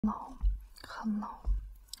Hello, hello,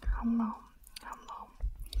 hello, hello,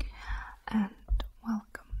 and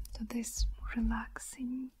welcome to this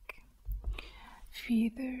relaxing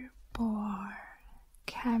feather boa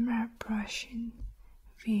camera brushing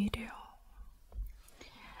video.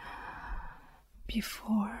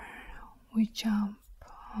 Before we jump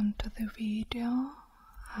onto the video,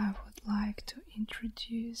 I would like to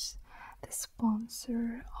introduce the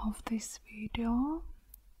sponsor of this video.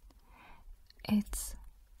 It's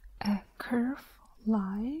a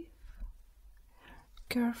CURVLIFE.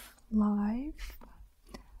 CURVLIFE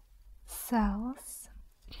sells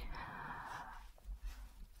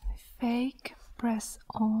fake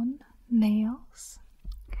press-on nails.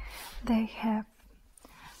 They have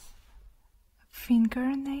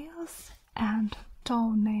fingernails and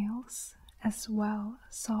toenails as well,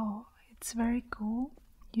 so it's very cool.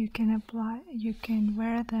 You can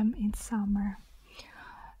wear them in summer.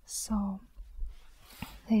 So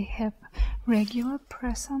they have regular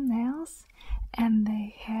press-on nails and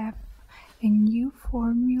they have a new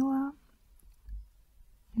formula,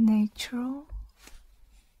 natural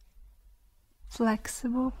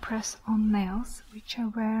flexible press-on nails, which I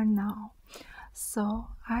wear now. So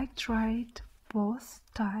I tried both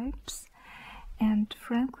types, and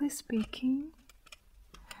frankly speaking,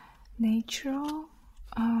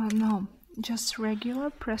 just regular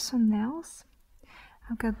press-on nails.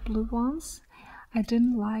 I've got blue ones. I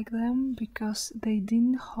didn't like them because they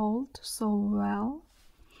didn't hold so well,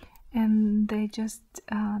 and they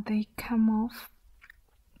came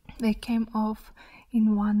off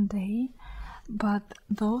in one day. But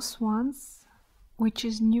those ones, which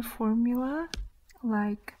is new formula,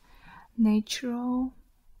 like natural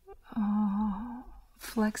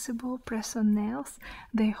flexible press-on nails,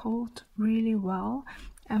 they hold really well.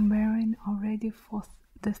 I'm wearing already for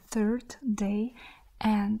the third day,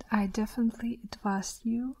 and I definitely advise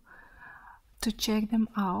you to check them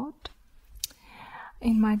out.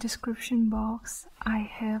 In my description box I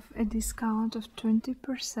have a discount of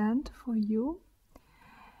 20% for you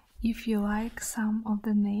if you like some of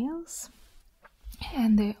the nails.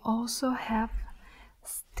 And they also have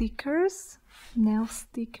stickers, nail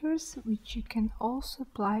stickers, which you can also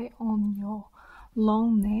apply on your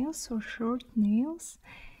long nails or short nails.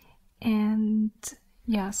 And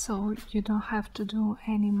yeah, so you don't have to do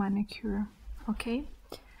any manicure. Okay,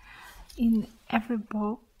 in every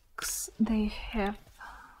box they have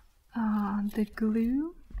the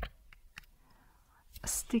glue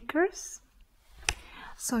stickers.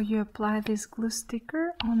 So you apply this glue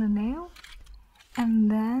sticker on the nail, and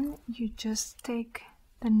then you just take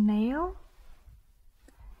the nail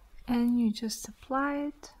and you just apply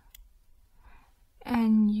it,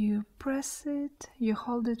 and you press it, you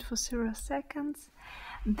hold it for 0 seconds,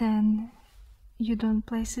 then you don't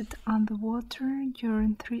place it on the water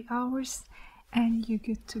during 3 hours, and you're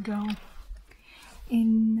good to go.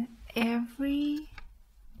 In every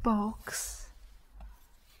box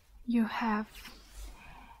you have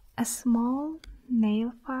a small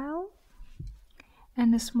nail file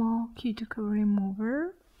and a small cuticle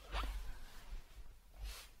remover,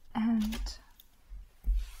 and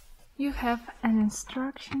you have an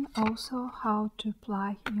instruction also how to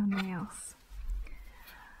apply your nails.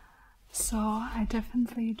 So I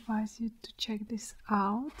definitely advise you to check this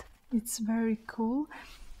out. It's very cool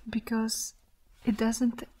because it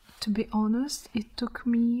doesn't, to be honest, it took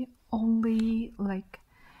me only like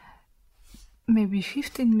maybe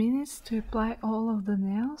 15 minutes to apply all of the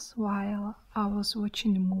nails while I was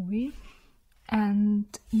watching a movie. And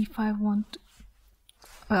if I want,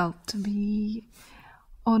 well, to be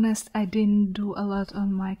honest, I didn't do a lot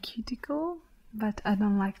on my cuticle, but I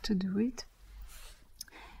don't like to do it.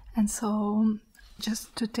 And so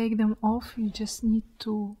just to take them off, you just need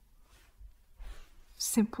to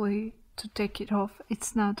simply to take it off.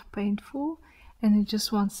 It's not painful, and it's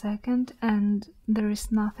just 1 second, and there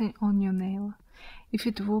is nothing on your nail. If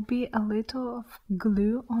it will be a little of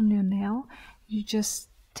glue on your nail, you just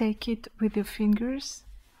take it with your fingers,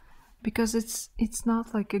 because it's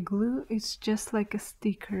not like a glue, it's just like a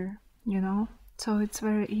sticker, you know, so it's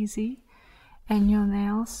very easy, and your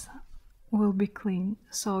nails will be clean.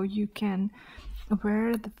 So you can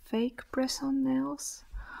wear the fake press-on nails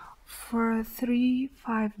for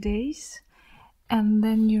 3-5 days, and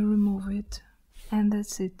then you remove it, and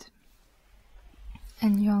that's it,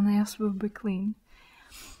 and your nails will be clean.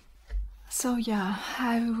 So yeah,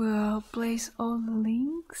 I will place all the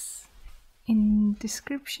links in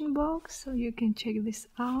description box so you can check this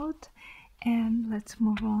out, and let's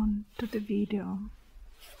move on to the video.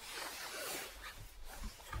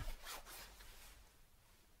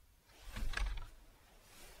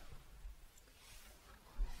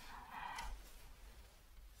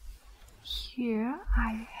 here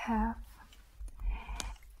I have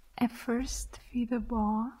a first feather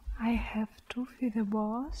ball. I have two feather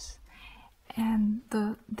balls, and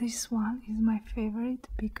this one is my favorite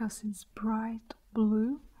because it's bright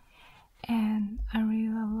blue, and I really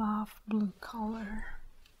love blue color.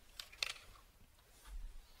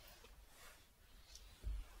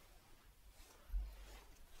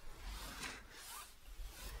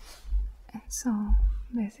 And so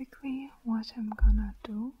basically what I'm gonna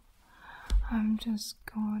do, I'm just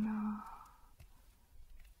gonna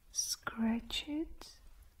scratch it.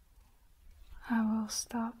 I will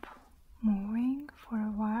stop moving for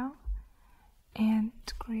a while and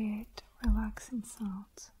create relaxing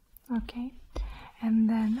sounds, okay? And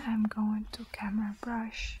then I'm going to camera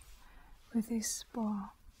brush with this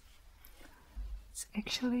ball. It's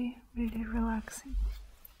actually really relaxing.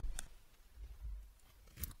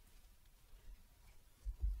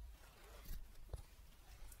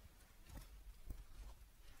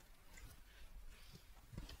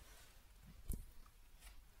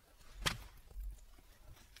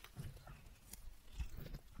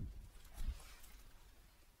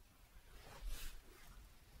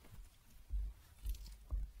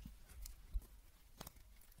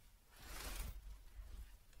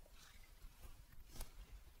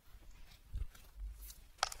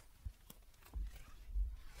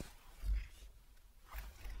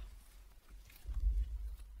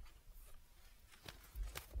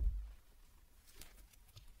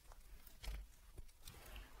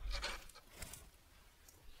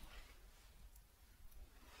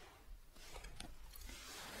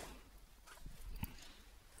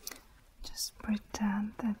 Just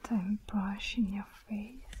pretend that I'm brushing your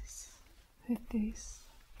face with this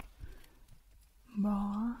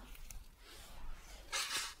ball.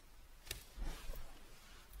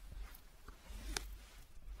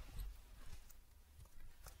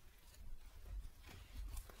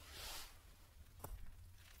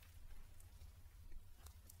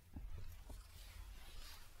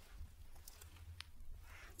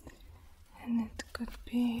 And it could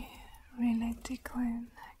be really tickling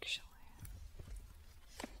actually.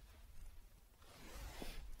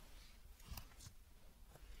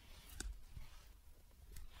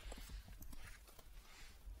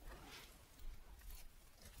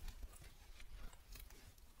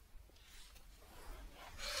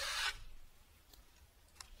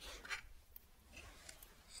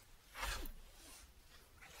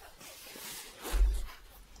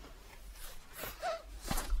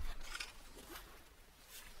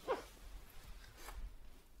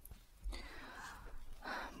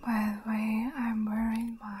 By the way, I'm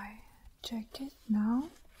wearing my jacket now,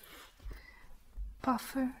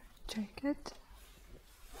 puffer jacket,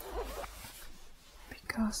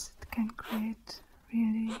 because it can create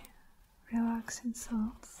really relaxing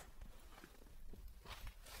sounds.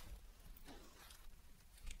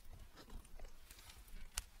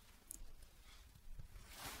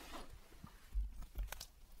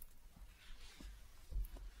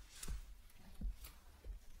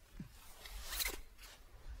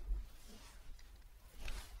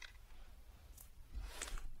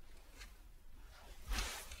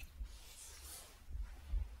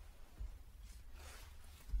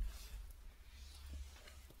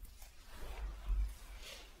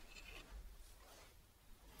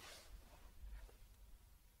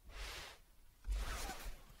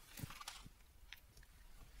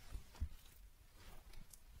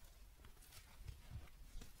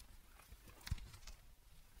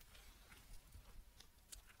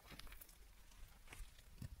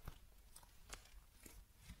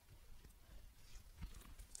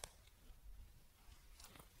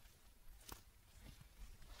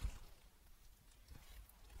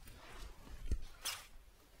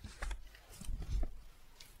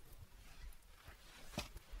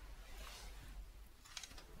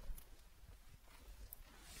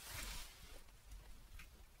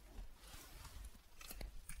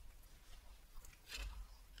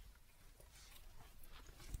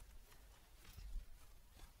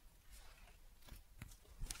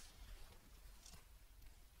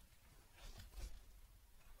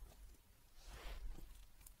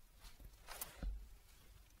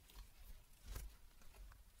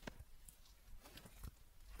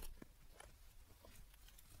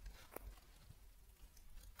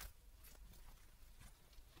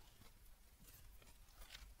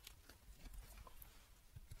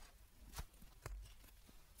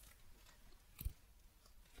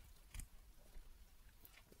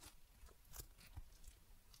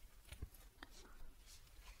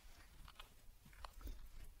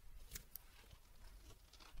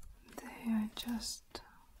 They are just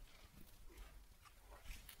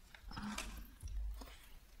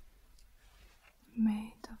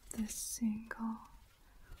made of this single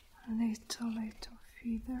little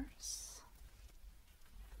feathers.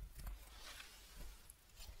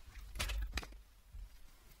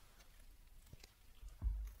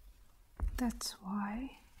 That's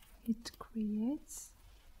why it creates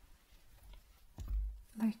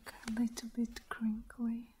like a little bit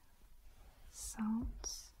crinkly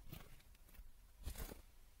sounds.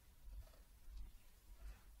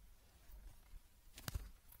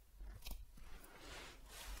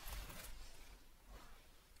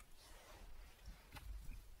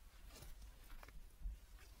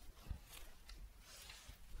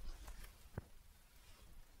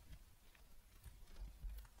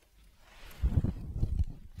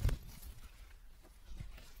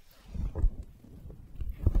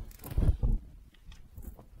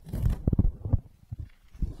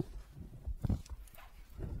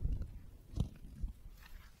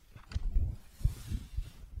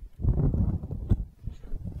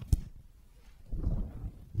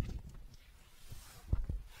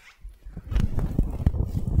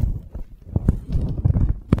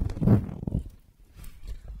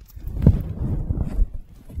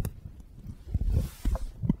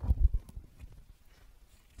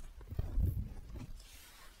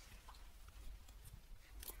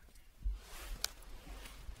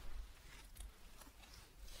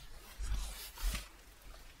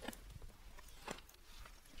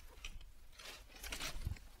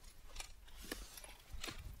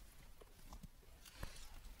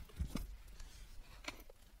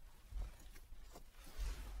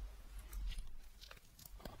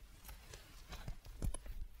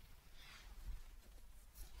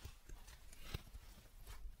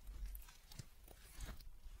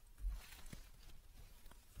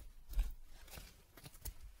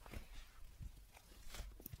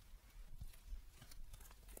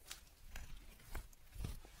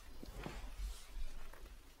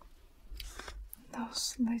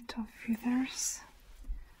 Those little feathers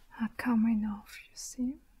are coming off, you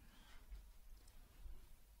see?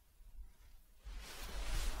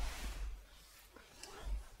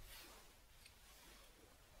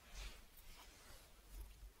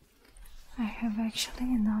 I have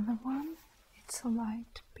actually another one. It's a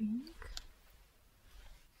light pink.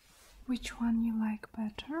 Which one you like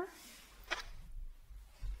better?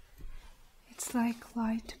 It's like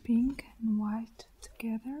light pink and white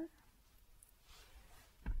together.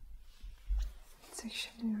 It's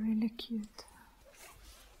actually really cute.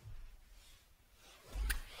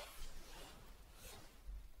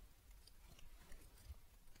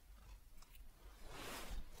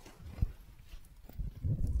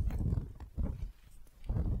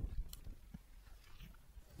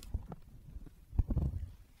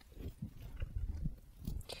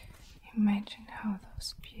 Imagine how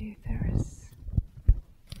those feathers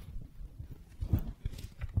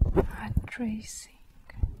are tracing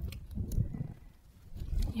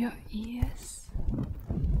your ears,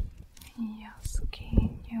 your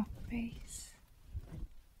skin, your face.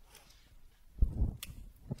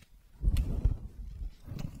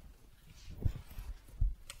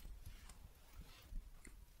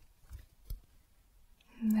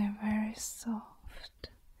 They're very soft,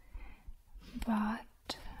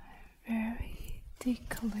 but very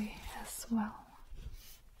tickly as well.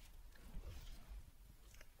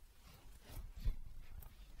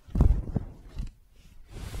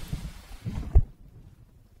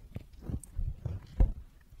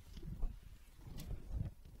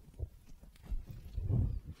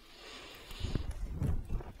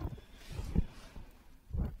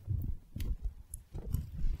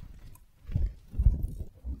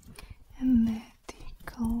 And they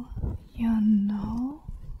tickle your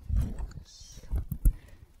nose,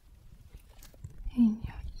 in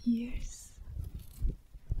your ears.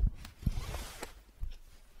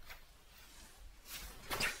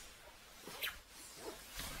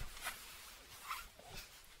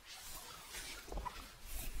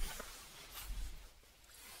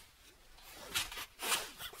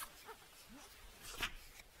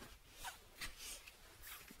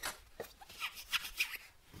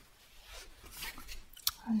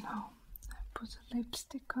 And now I put a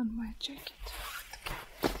lipstick on my jacket.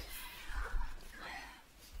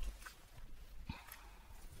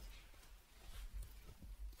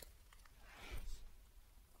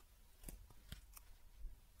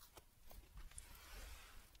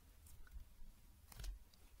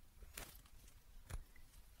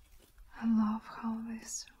 I love how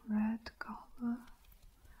this red color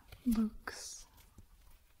looks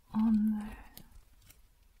on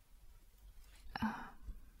the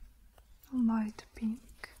light pink.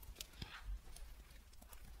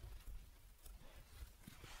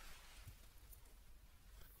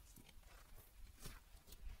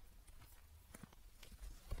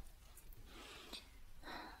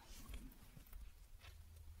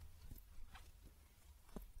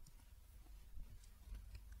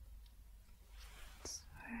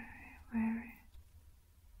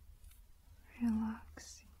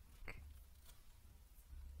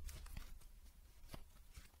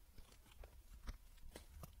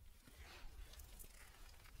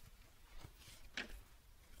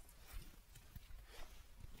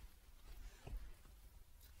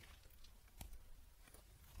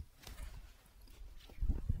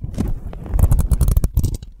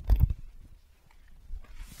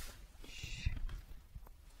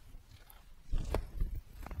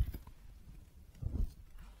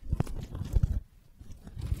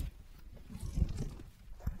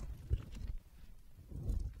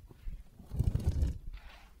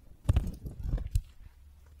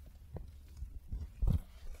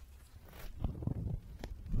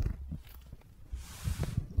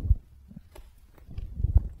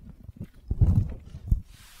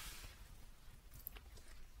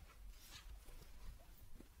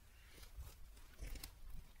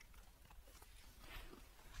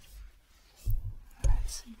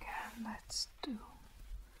 let's do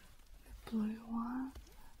the blue one.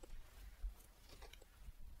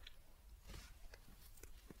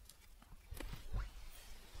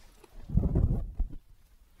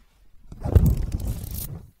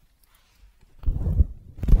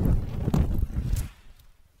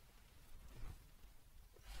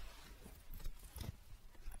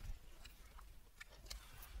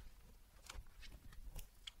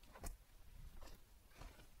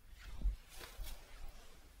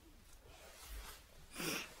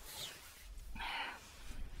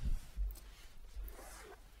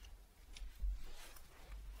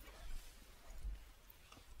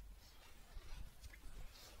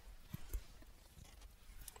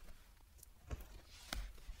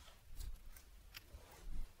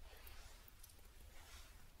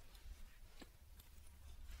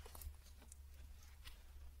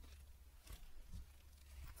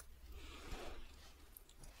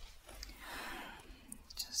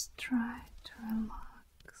 Just try to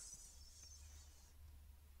relax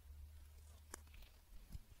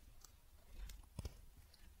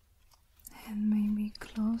and maybe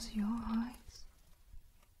close your eyes.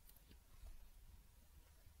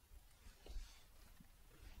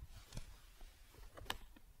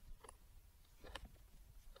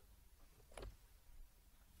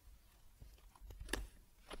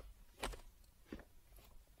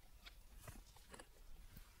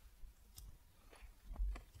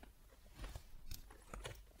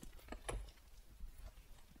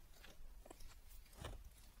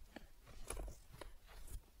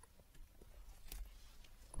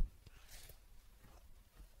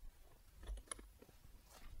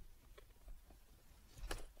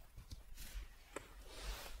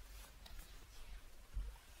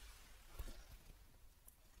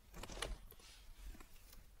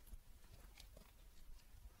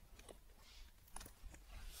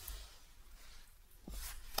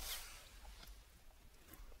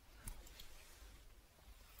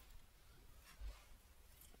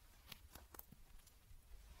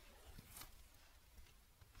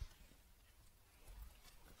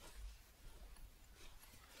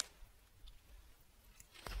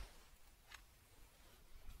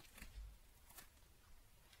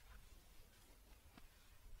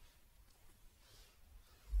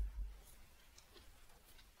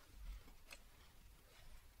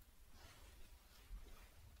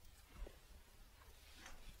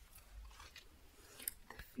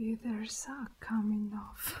 Feathers are coming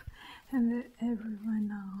off and they're everywhere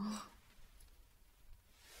now.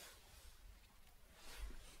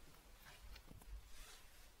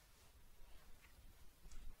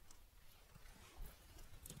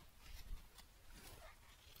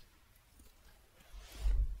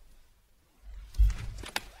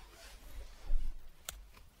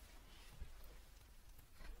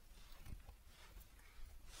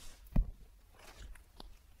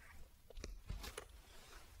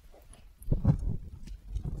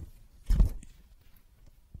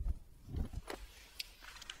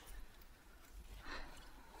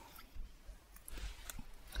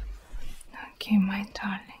 Okay, my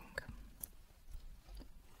darling.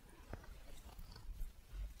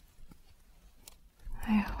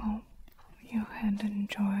 I hope you had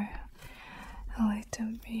enjoyed a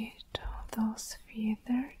little bit of those feelings.